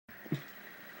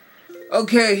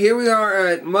Okay, here we are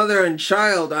at Mother and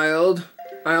Child Isle.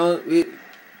 I'm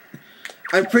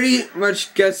pretty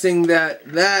much guessing that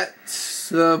that's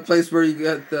the place where you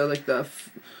get the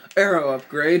arrow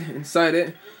upgrade inside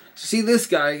it. So see this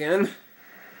guy again.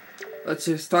 Let's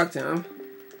just talk to him.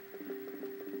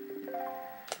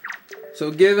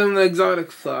 So give him the exotic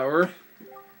flower.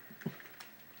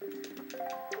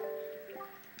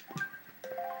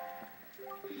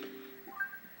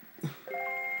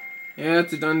 Yeah,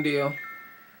 it's a done deal.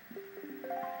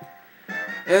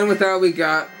 And with that, we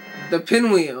got the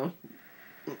pinwheel.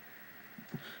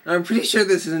 I'm pretty sure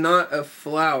this is not a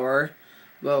flower,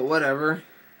 but whatever.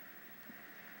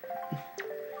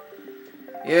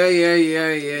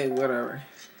 Yeah, whatever.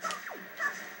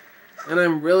 And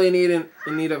I'm really in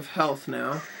need of health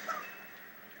now.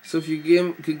 So if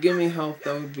you could give me health,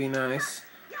 that would be nice.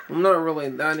 I'm not really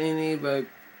that in need, but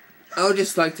I would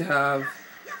just like to have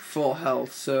full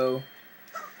health, so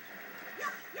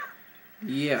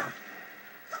yeah.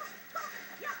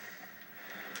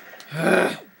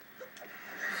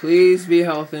 Please be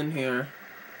health in here.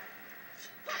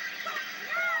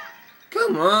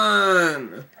 Come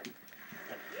on!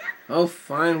 Oh,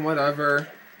 fine, whatever.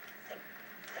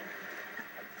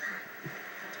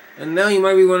 And now you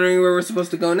might be wondering where we're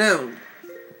supposed to go now.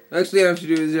 Actually, what you have to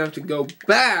do is you have to go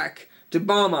back to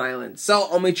Bomb Island. So,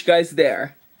 I'll meet you guys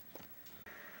there.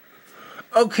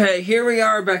 Okay, here we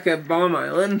are back at Bomb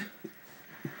Island.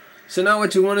 So now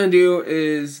what you want to do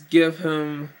is give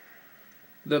him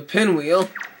the pinwheel.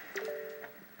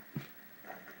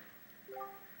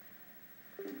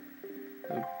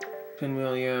 The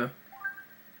pinwheel, yeah.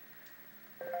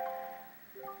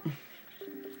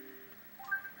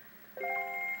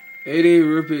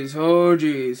 ₹80, oh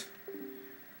jeez.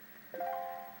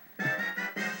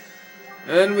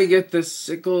 And we get the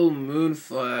sickle moon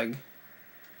flag.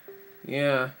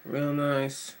 Yeah, real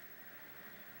nice.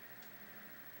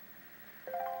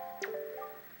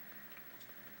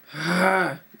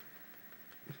 I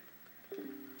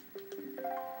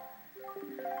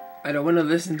don't want to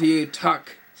listen to you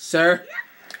talk, sir.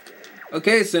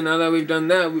 Okay, so now that we've done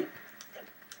that, we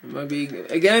might be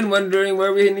again wondering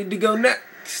where we need to go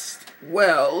next.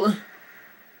 Well,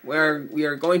 where we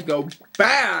are going to go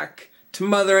back to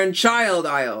Mother and Child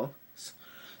Isle.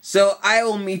 So I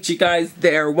will meet you guys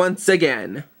there once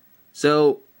again.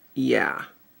 So, yeah.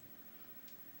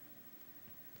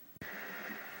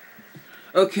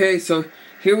 Okay, so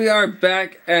here we are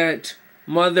back at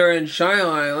Mother and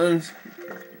Child Islands.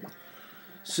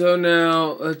 So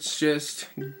now let's just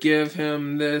give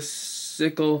him this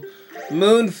sickle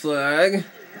moon flag.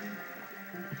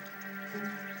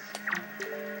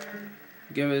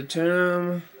 Give it to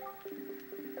him.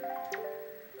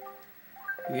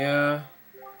 Yeah.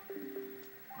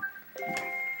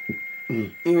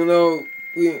 Even though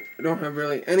we don't have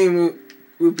really any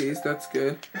rupees, that's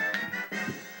good.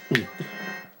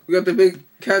 We got the big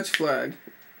catch flag.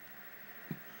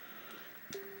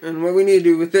 And what we need to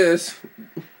do with this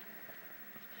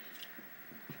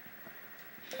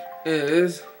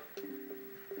is,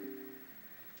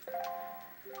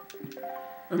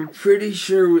 I'm pretty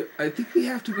sure, I think we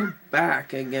have to go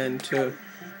back again to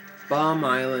Bomb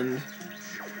Island.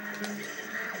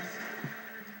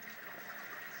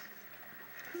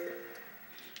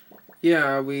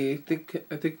 Yeah, I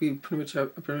think we pretty much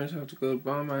have to go to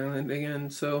Bomb Island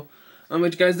again, so I'll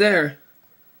meet you guys there.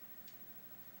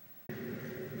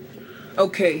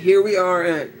 Okay, here we are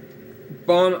at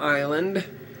Bomb Island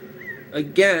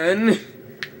again.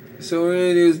 So what we're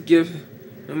gonna do is give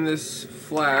him this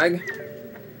flag.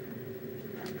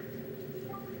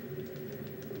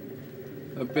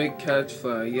 A big catch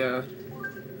flag, yeah.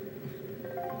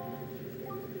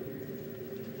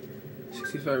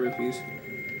 65 rupees.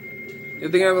 I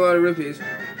think I have a lot of rupees.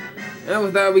 And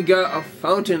with that, we got a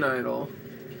fountain idol.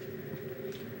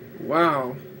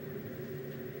 Wow.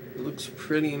 It looks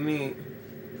pretty neat,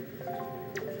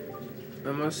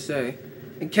 I must say.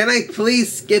 And can I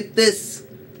please skip this?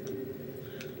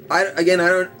 I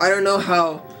don't know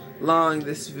how long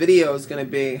this video is gonna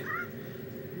be.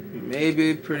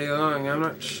 Maybe pretty long, I'm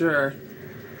not sure.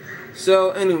 So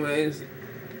anyways,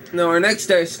 now our next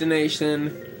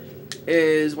destination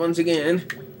is once again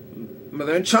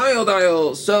Mother and Child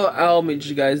Isle, so I'll meet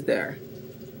you guys there.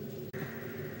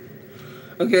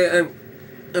 Okay,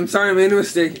 I'm sorry I made a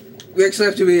mistake. We actually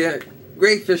have to be at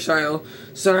Great Fish Isle.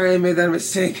 Sorry I made that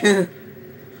mistake.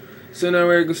 So now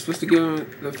we're supposed to give him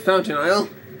the Fountain Isle.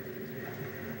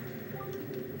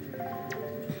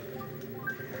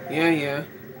 Yeah.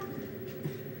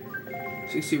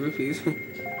 60 rupees.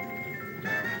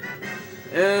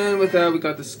 And with that, we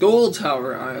got the Skull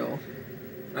Tower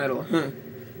idol, huh?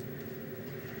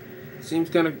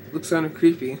 looks kind of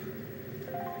creepy.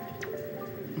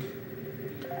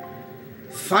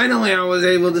 Finally, I was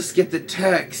able to skip the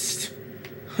text.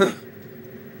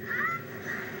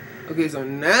 Okay, so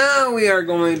now we are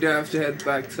going to have to head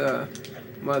back to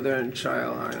Mother and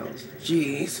Child aisles.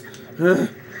 Jeez.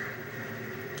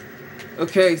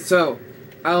 Okay, so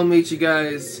I'll meet you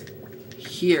guys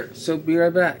here. So be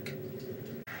right back.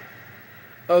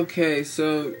 Okay,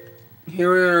 so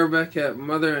here we are back at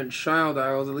Mother and Child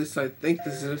aisles. At least I think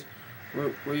this is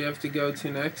where you have to go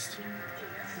to next.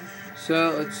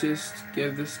 So let's just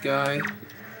give this guy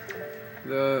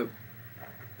the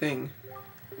thing.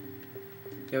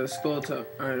 Yeah, the skull top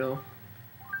idol.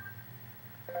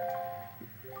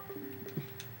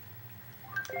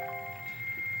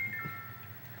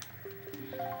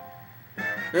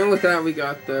 And with that, we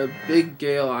got the big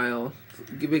Gale aisle,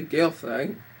 big Gale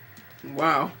flag.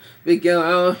 Wow, big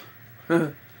Gale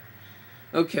aisle.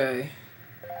 Okay.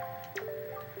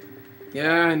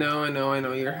 Yeah, I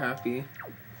know. You're happy.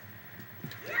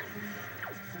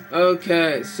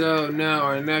 Okay, so now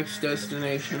our next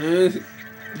destination is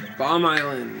Bomb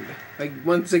Island. Like,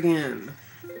 once again.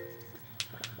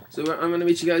 So I'm gonna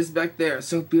meet you guys back there,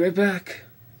 so be right back.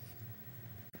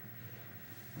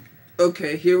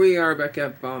 Okay, here we are back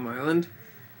at Bomb Island.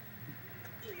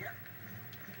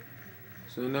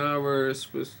 So now we're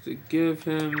supposed to give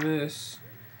him this.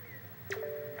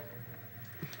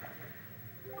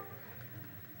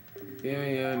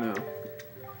 Yeah, I know.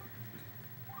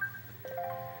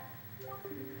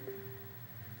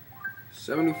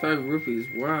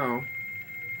 $75, wow.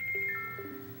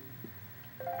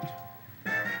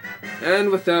 And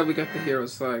with that, we got the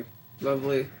hero's flag.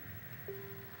 Lovely.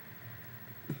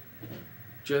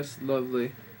 Just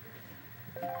lovely.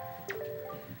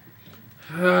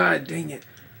 Ah, dang it.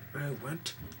 I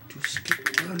want to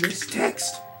skip on this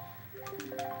text.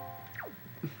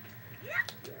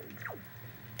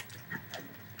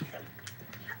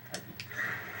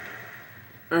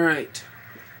 Alright.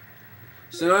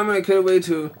 So now I'm going to cut away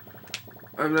to,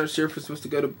 I'm not sure if we're supposed to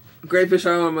go to Great Fish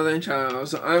Island or Mother and Child.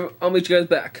 So I'll meet you guys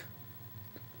back.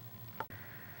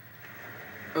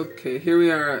 Okay, here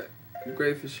we are at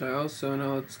Great Fish Island. So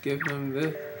now let's give him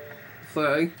the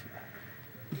flag.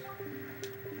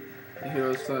 The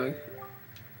hero's flag.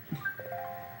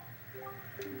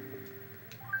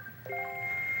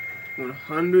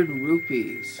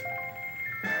 ₹100.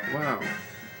 Wow.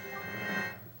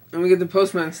 And we get the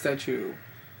postman statue.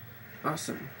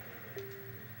 Awesome.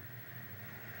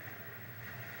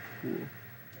 Cool.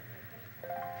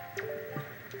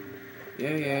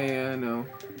 Yeah, I know.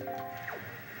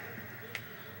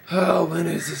 Oh, when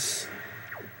is this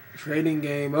trading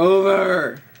game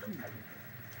over?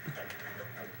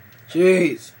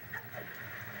 Jeez.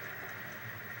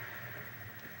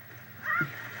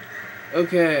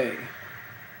 Okay.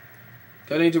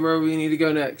 Getting to where we need to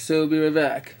go next, so we'll be right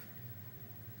back.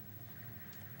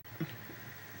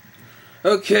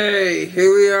 Okay,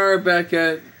 here we are back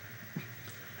at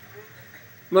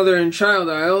Mother and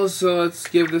Child aisles, so let's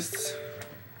give this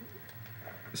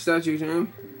statue to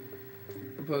him.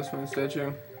 The postman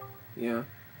statue. Yeah.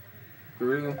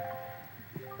 Guru.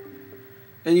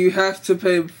 And you have to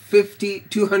pay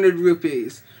 200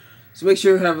 rupees. So make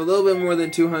sure you have a little bit more than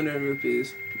 200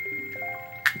 rupees.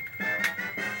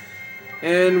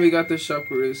 And we got the Shop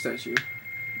Guru statue.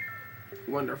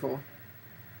 Wonderful.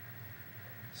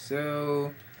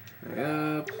 So,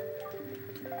 yep.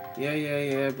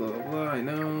 Yeah, blah, blah, I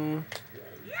know.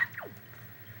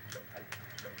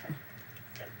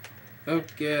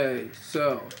 Okay,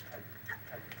 so,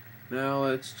 now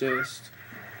let's just,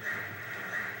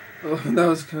 oh, that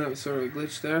was kind of sort of a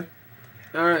glitch there.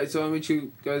 Alright, so I'll meet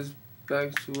you guys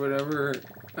back to whatever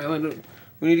island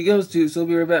we need to go to, so I'll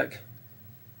be right back.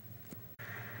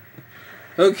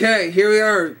 Okay, here we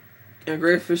are at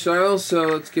Great Fish Isle, so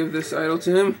let's give this idol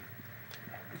to him.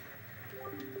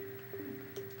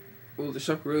 Oh, the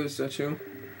Shakaru statue.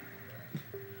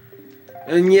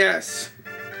 And yes,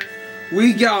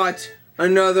 we got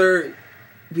another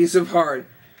piece of heart.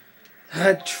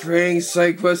 That training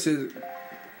side quest is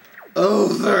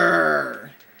over.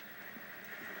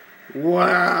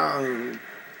 Wow,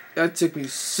 that took me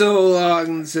so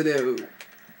long to do.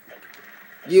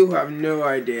 You have no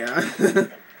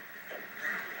idea.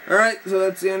 Alright, so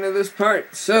that's the end of this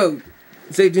part. So,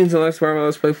 stay tuned until the next part of my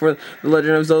Let's Play for The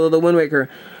Legend of Zelda the Wind Waker.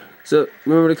 So,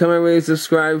 remember to comment, rate, and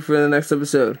subscribe for the next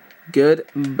episode.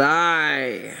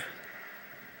 Goodbye.